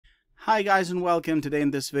Hi guys and welcome. Today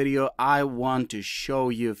in this video I want to show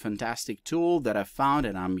you a fantastic tool that I found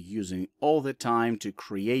and I'm using all the time to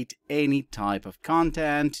create any type of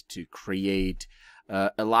content, to create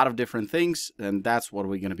a lot of different things, and that's what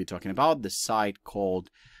we're going to be talking about. The site called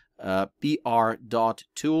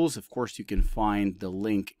pr.tools. Of course you can find the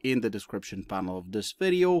link in the description panel of this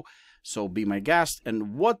video, so be my guest.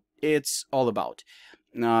 And what it's all about.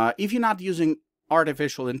 If you're not using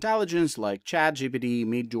artificial intelligence like ChatGPT,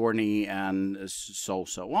 Midjourney, and so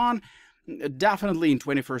on, definitely in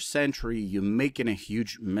 21st century you're making a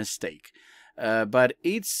huge mistake. But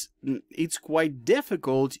it's quite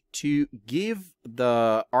difficult to give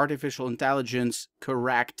the artificial intelligence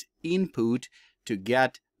correct input to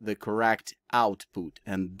get the correct output.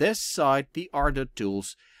 And this site,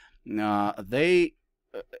 pr.tools, they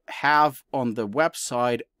have on the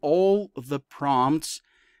website all the prompts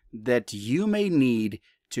that you may need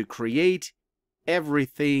to create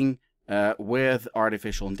everything with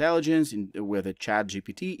artificial intelligence, with a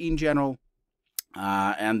ChatGPT in general.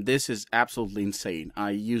 And this is absolutely insane. I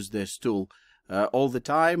use this tool all the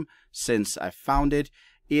time since I found it.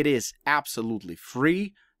 It is absolutely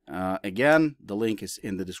free. Again, the link is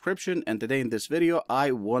in the description. And today in this video,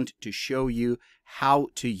 I want to show you how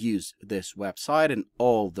to use this website and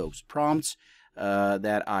all those prompts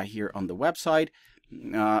that are here on the website.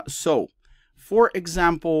 So, for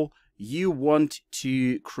example, you want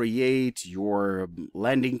to create your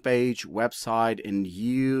landing page website and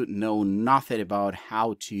you know nothing about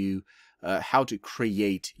how to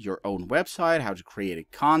create your own website, how to create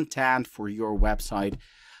a content for your website.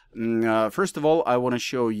 First of all, I want to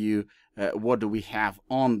show you what do we have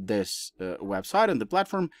on this website and the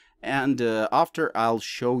platform, and after I'll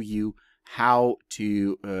show you how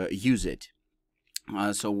to use it.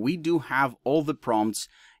 So we do have all the prompts.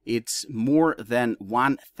 It's more than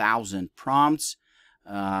 1,000 prompts.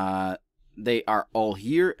 They are all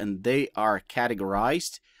here and they are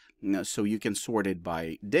categorized. So you can sort it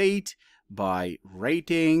by date, by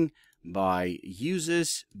rating, by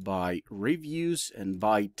uses, by reviews, and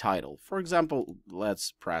by title. For example,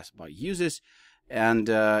 let's press by uses. And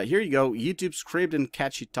here you go. YouTube script and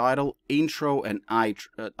catchy title, intro and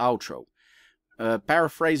outro.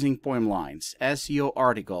 Paraphrasing poem lines, SEO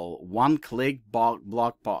article, one-click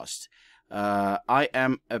blog post. I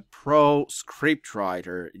am a pro script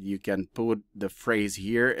writer. You can put the phrase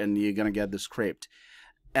here and you're gonna get the script.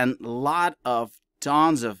 And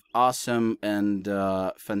tons of awesome and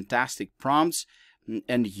fantastic prompts,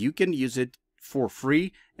 and you can use it for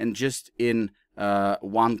free and just in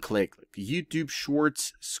one click. YouTube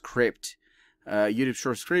Shorts script. YouTube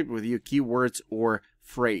Shorts script with your keywords or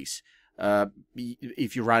phrase.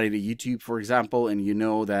 If you're writing a YouTube, for example, and you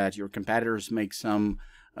know that your competitors make some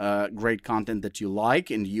great content that you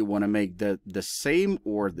like and you want to make the same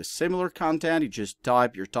or the similar content, you just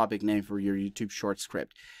type your topic name for your YouTube short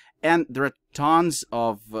script. And there are tons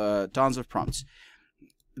of prompts.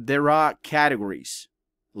 There are categories.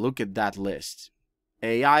 Look at that list.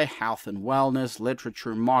 AI, health and wellness,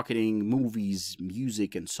 literature, marketing, movies,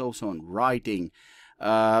 music, and so on, writing.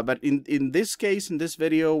 But in this case, in this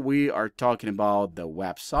video, we are talking about the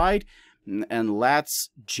website, and let's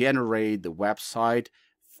generate the website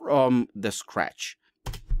from the scratch.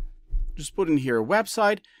 Just put in here a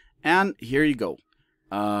website, and here you go.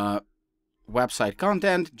 Website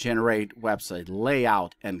content, generate website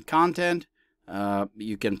layout and content.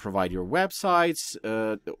 You can provide your websites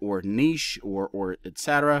or niche or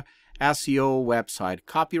etc. SEO, website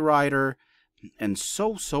copywriter, and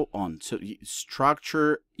so on. So you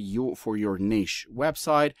structure for your niche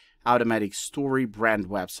website, automatic story, brand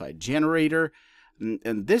website generator,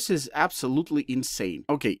 and this is absolutely insane.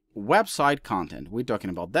 Okay, website content, we're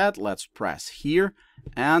talking about that. Let's press here,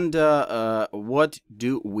 and what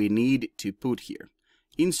do we need to put here?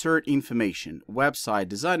 Insert information, website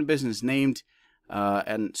design, business named,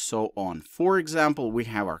 and so on. For example, we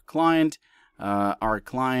have our client. Our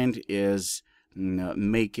client is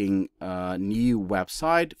making a new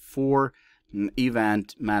website for an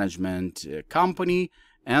event management company,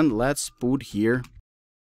 and let's put here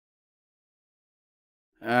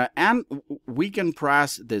and we can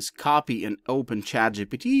press this copy and open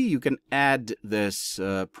ChatGPT. You can add this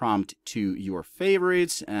prompt to your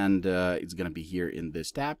favorites, and it's gonna be here in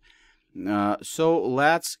this tab. So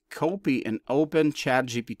let's copy and open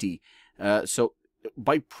ChatGPT. So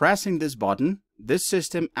by pressing this button, this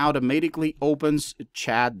system automatically opens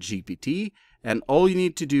ChatGPT, and all you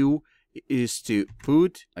need to do is to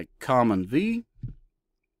put a common V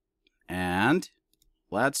and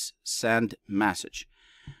let's send message.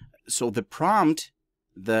 So the prompt,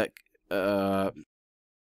 the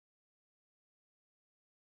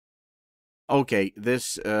Okay,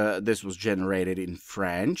 this was generated in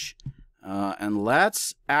French, and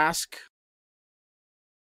let's ask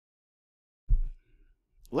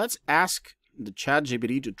the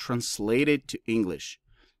ChatGPT to translate it to English.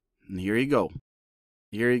 And here you go.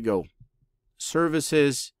 Here you go.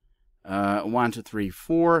 Services, 1, 2, 3,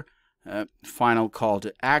 4. Final call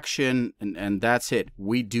to action, and that's it.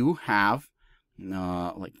 We do have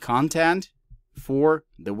like content for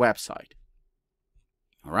the website.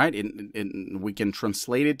 All right, we can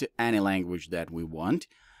translate it to any language that we want.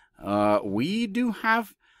 We do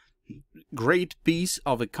have great piece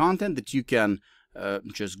of a content that you can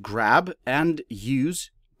just grab and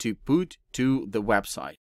use to put to the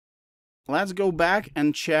website. Let's go back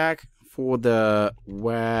and check for the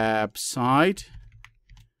website.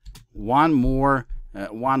 One more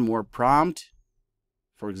prompt.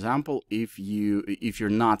 For example, if you're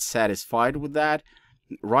not satisfied with that,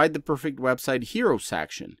 write the perfect website hero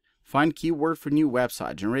section. Find keyword for new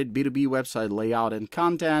website. Generate B2B website layout and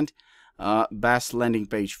content. Best landing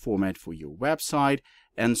page format for your website,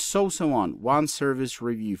 and so on. One service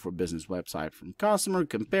review for business website from customer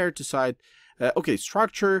compared to site. Okay,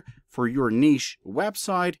 structure for your niche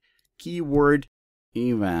website. Keyword,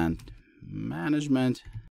 event management,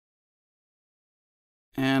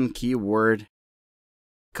 and keyword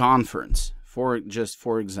conference. For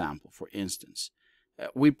example, for instance,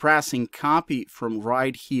 we pressing copy from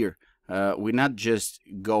right here. We not just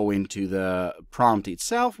go into the prompt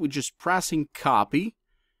itself. We just pressing copy,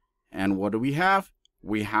 and what do we have?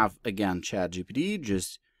 We have again ChatGPT.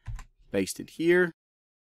 Just paste it here,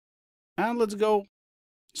 and let's go.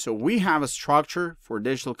 So we have a structure for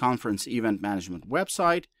digital conference event management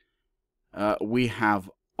website. We have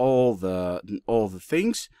all the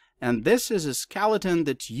things, and this is a skeleton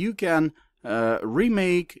that you can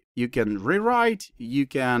remake, you can rewrite, you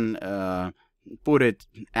can put it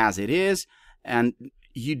as it is, and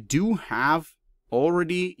you do have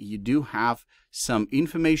some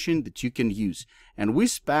information that you can use. And we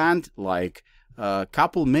spent like a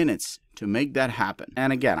couple minutes to make that happen.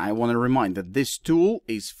 And again, I want to remind that this tool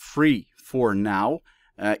is free for now.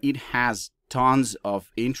 It has tons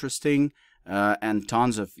of interesting and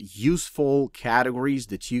tons of useful categories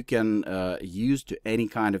that you can use to any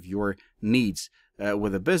kind of your needs.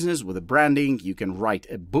 With a business, with a branding, you can write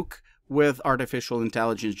a book with artificial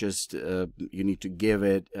intelligence. Just you need to give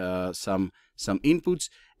it some inputs,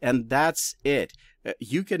 and that's it.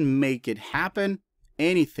 You can make it happen.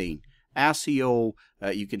 Anything. SEO,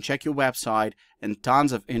 you can check your website, and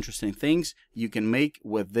tons of interesting things you can make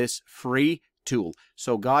with this free tool.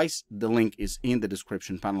 So guys, the link is in the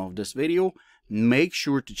description panel of this video. Make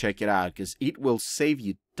sure to check it out because it will save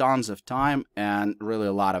you tons of time and really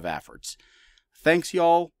a lot of efforts. Thanks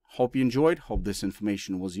y'all. Hope you enjoyed. Hope this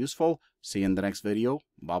information was useful. See you in the next video.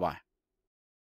 Bye bye.